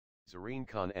Zareen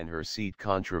Khan and her seat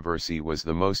controversy was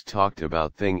the most talked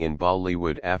about thing in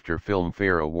Bollywood after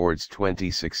Filmfare Awards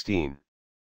 2016.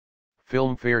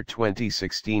 Filmfare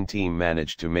 2016 team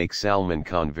managed to make Salman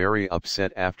Khan very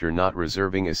upset after not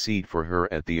reserving a seat for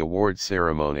her at the awards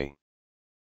ceremony.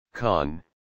 Khan,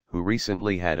 who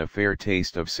recently had a fair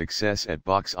taste of success at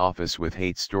box office with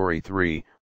Hate Story 3,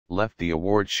 left the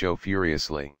awards show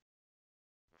furiously.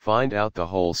 Find out the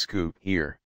whole scoop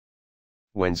here.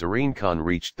 When Zareen Khan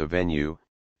reached the venue,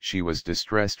 she was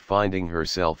distressed finding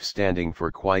herself standing for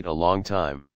quite a long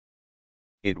time.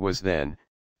 It was then,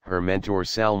 her mentor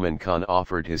Salman Khan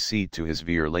offered his seat to his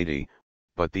Veer lady,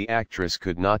 but the actress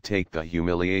could not take the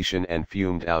humiliation and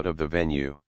fumed out of the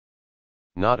venue.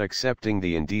 Not accepting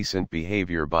the indecent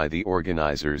behavior by the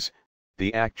organizers,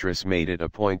 the actress made it a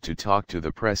point to talk to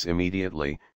the press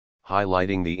immediately,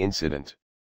 highlighting the incident.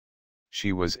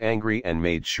 She was angry and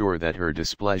made sure that her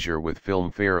displeasure with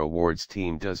Filmfare Awards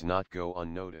team does not go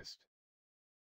unnoticed.